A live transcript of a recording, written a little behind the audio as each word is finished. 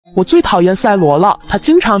我最讨厌赛罗了，他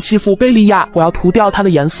经常欺负贝利亚，我要涂掉他的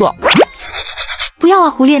颜色。不要啊，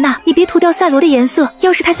胡列娜，你别涂掉赛罗的颜色，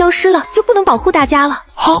要是他消失了，就不能保护大家了。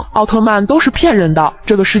哼，奥特曼都是骗人的，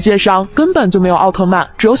这个世界上根本就没有奥特曼，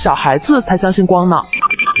只有小孩子才相信光呢。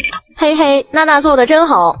嘿嘿，娜娜做的真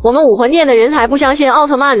好，我们武魂殿的人才不相信奥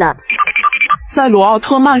特曼呢。赛罗奥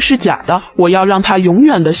特曼是假的，我要让他永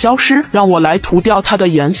远的消失，让我来涂掉他的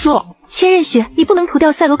颜色。千仞雪，你不能涂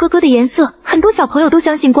掉赛罗哥哥的颜色，很多小朋友都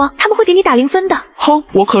相信光，他们会给你打0分的。哼，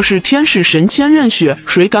我可是天使神千仞雪，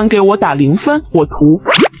谁敢给我打0分，我涂。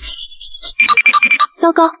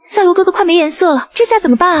糟糕，赛罗哥哥快没颜色了，这下怎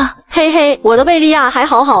么办啊？嘿嘿，我的贝利亚还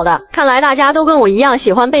好好的，看来大家都跟我一样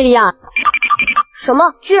喜欢贝利亚。什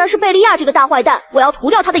么？居然是贝利亚这个大坏蛋！我要涂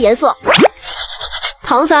掉他的颜色。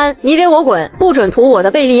唐三，你给我滚，不准涂我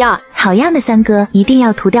的贝利亚！好样的，三哥，一定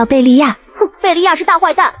要涂掉贝利亚。哼，贝利亚是大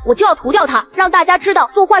坏蛋，我就要涂掉他，让大家知道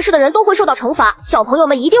做坏事的人都会受到惩罚。小朋友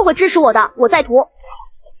们一定会支持我的，我再涂。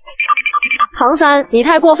唐三，你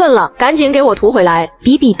太过分了，赶紧给我涂回来！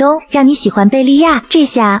比比东，让你喜欢贝利亚，这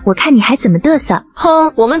下我看你还怎么嘚瑟。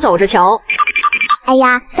哼，我们走着瞧。哎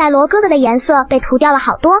呀，赛罗哥哥的颜色被涂掉了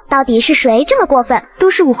好多，到底是谁这么过分？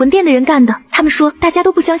都是武魂殿的人干的，他们说大家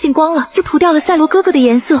都不相信光了，就涂掉了赛罗哥哥的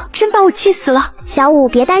颜色，真把我气死了。小五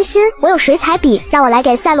别担心，我有水彩笔，让我来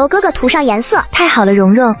给赛罗哥哥涂上颜色。太好了，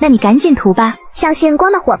蓉蓉，那你赶紧涂吧。相信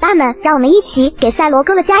光的伙伴们，让我们一起给赛罗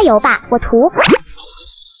哥哥加油吧！我涂。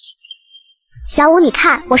小五，你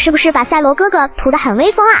看我是不是把赛罗哥哥涂得很威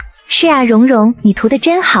风啊？是啊，蓉蓉，你涂得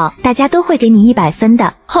真好，大家都会给你100分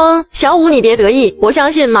的。哼，小五你别得意，我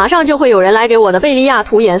相信马上就会有人来给我的贝利亚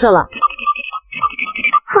涂颜色了。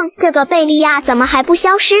哼，这个贝利亚怎么还不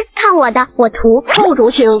消失？看我的，我涂。臭竹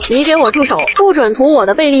青，你给我住手，不准涂我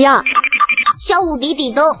的贝利亚。小五比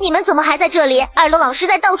比东，你们怎么还在这里？二楼老师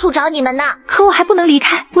在到处找你们呢。可我还不能离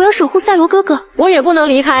开，我要守护赛罗哥哥。我也不能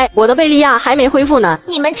离开，我的贝利亚还没恢复呢。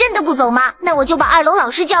你们真的不走吗？那我就把二楼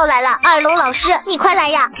老师叫来了。二楼老师，你快来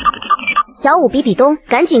呀！小五比比东，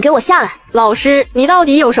赶紧给我下来！老师，你到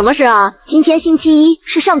底有什么事啊？今天星期一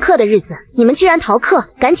是上课的日子，你们居然逃课，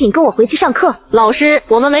赶紧跟我回去上课！老师，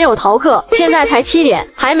我们没有逃课，现在才7点，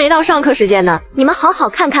还没到上课时间呢。你们好好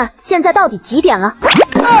看看，现在到底几点了？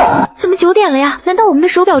怎么9点了呀？难道我们的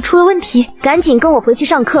手表出了问题？赶紧跟我回去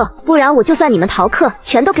上课，不然我就算你们逃课，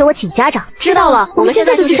全都给我请家长！知道了，我们现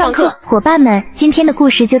在就去上课。伙伴们，今天的故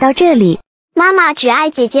事就到这里。妈妈只爱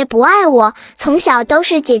姐姐不爱我，从小都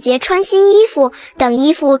是姐姐穿新衣服，等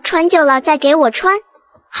衣服穿旧了再给我穿。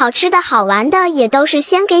好吃的好玩的也都是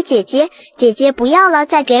先给姐姐，姐姐不要了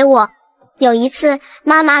再给我。有一次，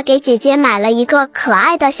妈妈给姐姐买了一个可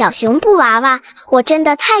爱的小熊布娃娃，我真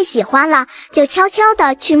的太喜欢了，就悄悄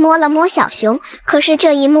地去摸了摸小熊。可是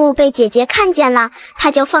这一幕被姐姐看见了，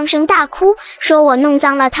她就放声大哭，说我弄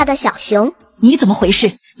脏了她的小熊。你怎么回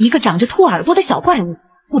事？一个长着兔耳朵的小怪物，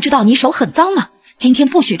不知道你手很脏吗？今天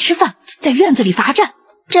不许吃饭，在院子里罚站。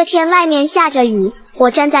这天外面下着雨，我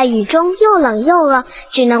站在雨中又冷又饿，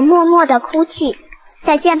只能默默地哭泣。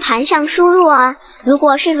在键盘上输入儿，如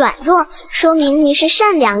果是软弱，说明你是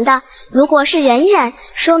善良的；如果是忍忍，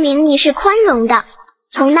说明你是宽容的。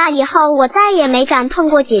从那以后，我再也没敢碰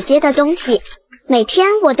过姐姐的东西。每天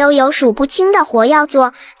我都有数不清的活要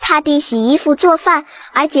做，擦地、洗衣服、做饭，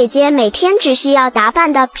而姐姐每天只需要打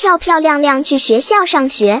扮得漂漂亮亮去学校上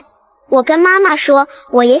学。我跟妈妈说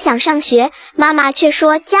我也想上学，妈妈却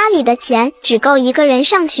说家里的钱只够一个人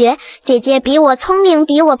上学，姐姐比我聪明，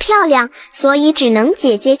比我漂亮，所以只能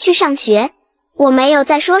姐姐去上学。我没有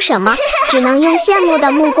再说什么，只能用羡慕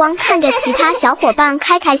的目光看着其他小伙伴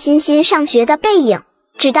开开心心上学的背影。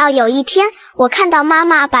直到有一天，我看到妈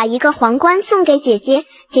妈把一个皇冠送给姐姐，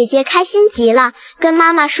姐姐开心极了，跟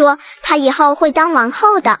妈妈说她以后会当王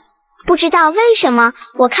后的。不知道为什么，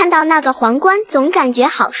我看到那个皇冠总感觉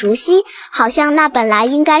好熟悉，好像那本来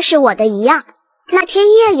应该是我的一样。那天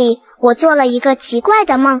夜里，我做了一个奇怪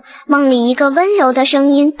的梦，梦里一个温柔的声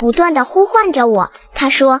音不断地呼唤着我，他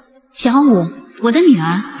说：小五，我的女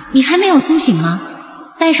儿，你还没有苏醒吗？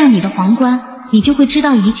戴上你的皇冠，你就会知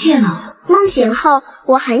道一切了。梦醒后，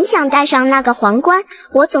我很想戴上那个皇冠，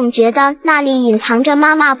我总觉得那里隐藏着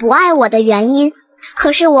妈妈不爱我的原因。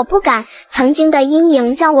可是我不敢，曾经的阴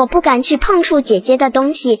影让我不敢去碰触姐姐的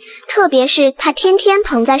东西，特别是她天天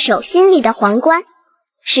捧在手心里的皇冠。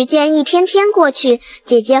时间一天天过去，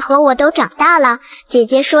姐姐和我都长大了。姐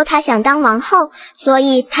姐说她想当王后，所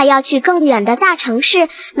以她要去更远的大城市。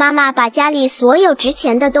妈妈把家里所有值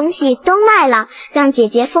钱的东西都卖了，让姐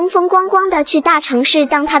姐风风光光的去大城市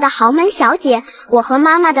当她的豪门小姐。我和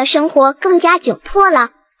妈妈的生活更加窘迫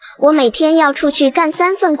了。我每天要出去干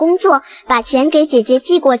3份工作，把钱给姐姐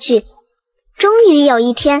寄过去。终于有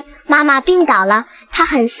一天，妈妈病倒了，她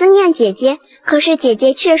很思念姐姐，可是姐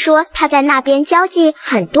姐却说她在那边交际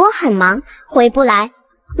很多很忙，回不来。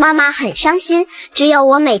妈妈很伤心，只有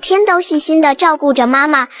我每天都细心地照顾着妈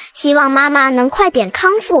妈，希望妈妈能快点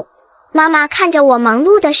康复。妈妈看着我忙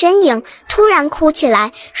碌的身影，突然哭起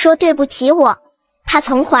来，说对不起我。她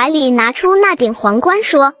从怀里拿出那顶皇冠，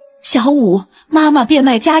说：小五，妈妈变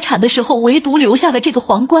卖家产的时候，唯独留下了这个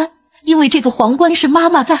皇冠，因为这个皇冠是妈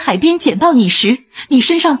妈在海边捡到你时，你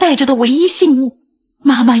身上带着的唯一信物。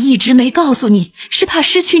妈妈一直没告诉你，是怕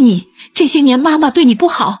失去你。这些年妈妈对你不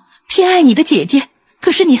好，偏爱你的姐姐，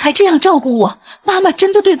可是你还这样照顾我，妈妈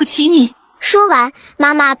真的对不起你。说完，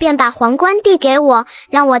妈妈便把皇冠递给我，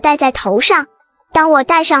让我戴在头上。当我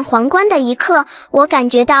戴上皇冠的一刻，我感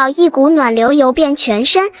觉到一股暖流游遍全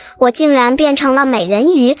身，我竟然变成了美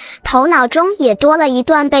人鱼，头脑中也多了一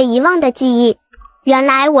段被遗忘的记忆。原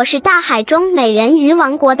来我是大海中美人鱼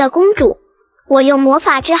王国的公主。我用魔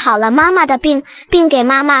法治好了妈妈的病，并给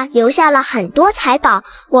妈妈留下了很多财宝。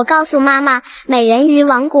我告诉妈妈，美人鱼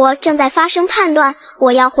王国正在发生叛乱，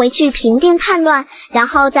我要回去平定叛乱，然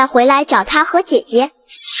后再回来找她和姐姐。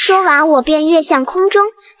说完，我便跃向空中，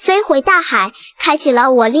飞回大海，开启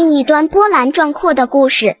了我另一端波澜壮阔的故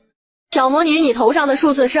事。小魔女，你头上的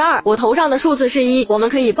数字是2，我头上的数字是1，我们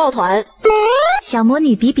可以抱团。小魔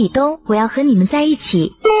女比比东，我要和你们在一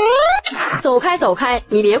起。走开走开，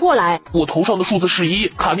你别过来。我头上的数字是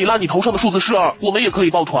1，卡蜜拉你头上的数字是2，我们也可以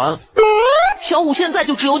抱团。小五，现在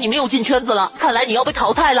就只有你没有进圈子了，看来你要被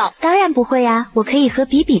淘汰了。当然不会呀，我可以和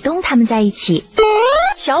比比东他们在一起。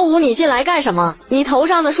小五，你进来干什么？你头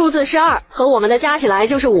上的数字是2，和我们的加起来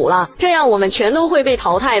就是5了，这样我们全都会被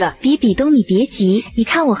淘汰的。比比东，你别急，你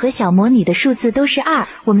看我和小魔女的数字都是2，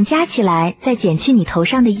我们加起来再减去你头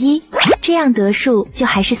上的1，这样得数就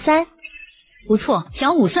还是3。不错，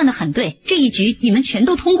小五算得很对，这一局你们全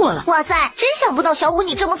都通过了。哇塞，真想不到小五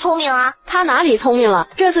你这么聪明啊！他哪里聪明了？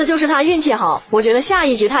这次就是他运气好，我觉得下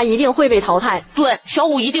一局他一定会被淘汰。对，小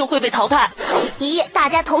五一定会被淘汰。咦，大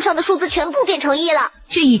家头上的数字全部变成1了。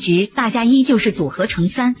这一局大家依旧是组合成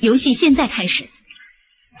3，游戏现在开始。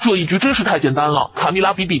这一局真是太简单了，卡蜜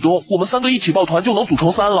拉、比比东，我们3个一起抱团就能组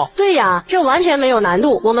成3了。对呀，这完全没有难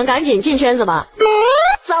度，我们赶紧进圈子吧。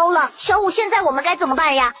糟了，小五，现在我们该怎么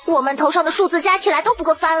办呀？我们头上的数字加起来都不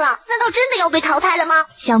够3了，难道真的要被淘汰了吗？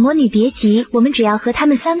小魔女别急，我们只要和他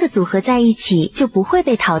们3个组合在一起，就不会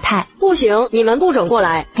被淘汰。不行，你们不准过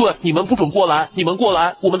来。对，你们不准过来，你们过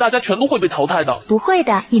来，我们大家全都会被淘汰的。不会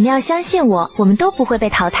的，你们要相信我，我们都不会被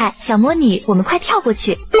淘汰。小魔女，我们快跳过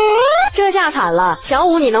去。这下惨了，小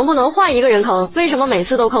五，你能不能换一个人坑？为什么每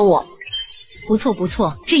次都坑我？不错不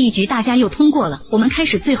错，这一局大家又通过了，我们开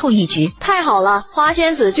始最后一局。太好了，花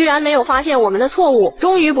仙子居然没有发现我们的错误，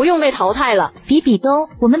终于不用被淘汰了。比比东，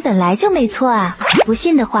我们本来就没错啊！不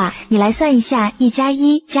信的话，你来算一下，1加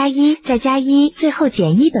1加1再加1，最后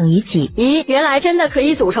减1等于几？咦，原来真的可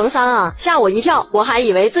以组成3啊！吓我一跳，我还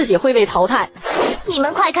以为自己会被淘汰。你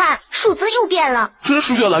们快看，数字又变了，真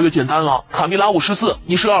是越来越简单了。卡蜜拉，我是4，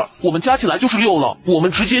你是2，我们加起来就是6了，我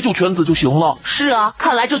们直接就圈子就行了。是啊，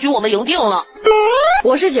看来这局我们赢定了。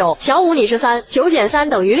我是9，小五你是3，9减3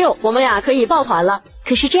等于6，我们俩可以抱团了。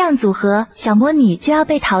可是这样组合，小魔女就要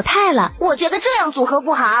被淘汰了。我觉得这样组合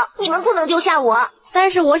不好，你们不能丢下我。但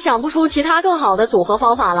是我想不出其他更好的组合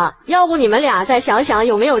方法了，要不你们俩再想想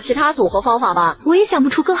有没有其他组合方法吧。我也想不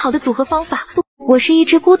出更好的组合方法。我是一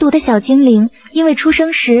只孤独的小精灵，因为出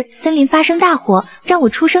生时森林发生大火，让我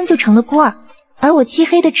出生就成了孤儿。而我漆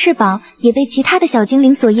黑的翅膀也被其他的小精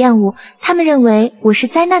灵所厌恶，他们认为我是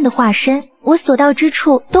灾难的化身，我所到之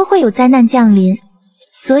处都会有灾难降临，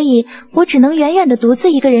所以我只能远远的独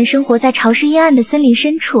自一个人生活在潮湿阴暗的森林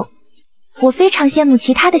深处。我非常羡慕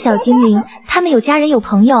其他的小精灵，他们有家人有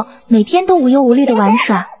朋友，每天都无忧无虑的玩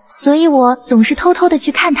耍，所以我总是偷偷的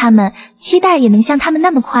去看他们，期待也能像他们那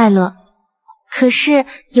么快乐。可是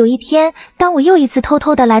有一天，当我又一次偷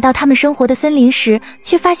偷地来到他们生活的森林时，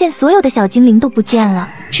却发现所有的小精灵都不见了，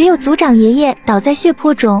只有族长爷爷倒在血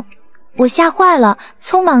泊中。我吓坏了，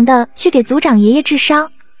匆忙地去给族长爷爷治伤。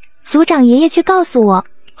族长爷爷却告诉我，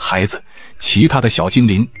孩子，其他的小精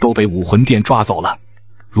灵都被武魂殿抓走了，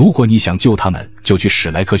如果你想救他们，就去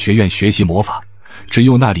史莱克学院学习魔法，只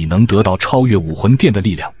有那里能得到超越武魂殿的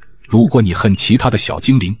力量。如果你恨其他的小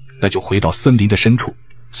精灵，那就回到森林的深处，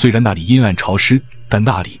虽然那里阴暗潮湿，但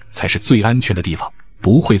那里才是最安全的地方，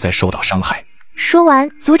不会再受到伤害。说完，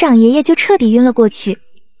族长爷爷就彻底晕了过去。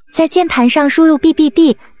在键盘上输入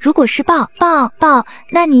BBB， 如果是爆，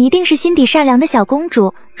那你一定是心底善良的小公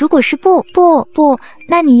主；如果是不，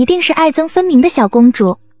那你一定是爱憎分明的小公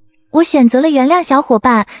主。我选择了原谅小伙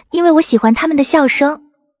伴，因为我喜欢他们的笑声。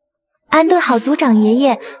安顿好族长爷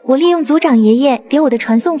爷，我利用族长爷爷给我的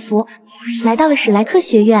传送符，来到了史莱克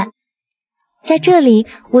学院。在这里，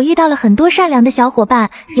我遇到了很多善良的小伙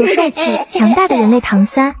伴，有帅气强大的人类唐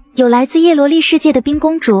三，有来自叶罗丽世界的冰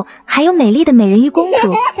公主，还有美丽的美人鱼公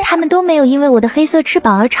主。他们都没有因为我的黑色翅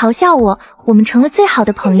膀而嘲笑我，我们成了最好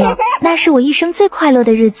的朋友。那是我一生最快乐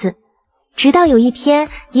的日子。直到有一天，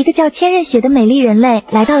一个叫千仞雪的美丽人类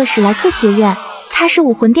来到了史莱克学院。她是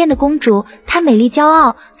武魂殿的公主，她美丽骄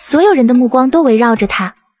傲，所有人的目光都围绕着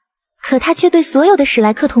她。可她却对所有的史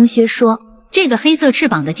莱克同学说，这个黑色翅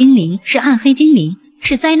膀的精灵是暗黑精灵，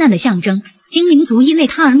是灾难的象征。精灵族因为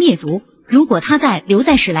他而灭族，如果他留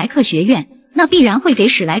在史莱克学院，那必然会给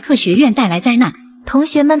史莱克学院带来灾难。同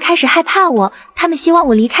学们开始害怕我，他们希望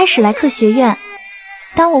我离开史莱克学院。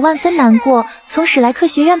当我万分难过，从史莱克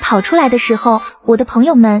学院跑出来的时候，我的朋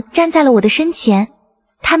友们站在了我的身前，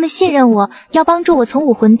他们信任我，要帮助我从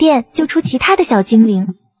武魂殿救出其他的小精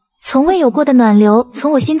灵。从未有过的暖流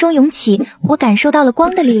从我心中涌起，我感受到了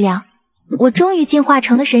光的力量。我终于进化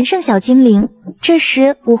成了神圣小精灵。这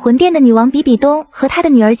时，武魂殿的女王比比东和她的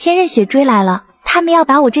女儿千仞雪追来了，他们要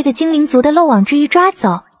把我这个精灵族的漏网之鱼抓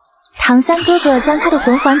走。唐三哥哥将他的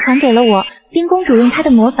魂环传给了我，冰公主用她的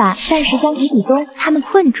魔法暂时将比比东他们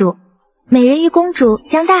困住，美人鱼公主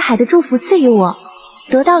将大海的祝福赐予我。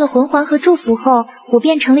得到了魂环和祝福后，我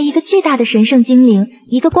变成了一个巨大的神圣精灵，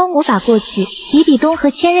一个光魔法过去，比比东和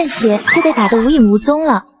千仞雪就被打得无影无踪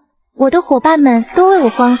了。我的伙伴们都为我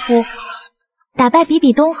欢呼。打败比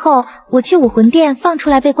比东后，我去武魂殿放出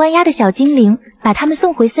来被关押的小精灵，把他们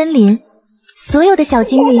送回森林。所有的小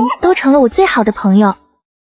精灵都成了我最好的朋友。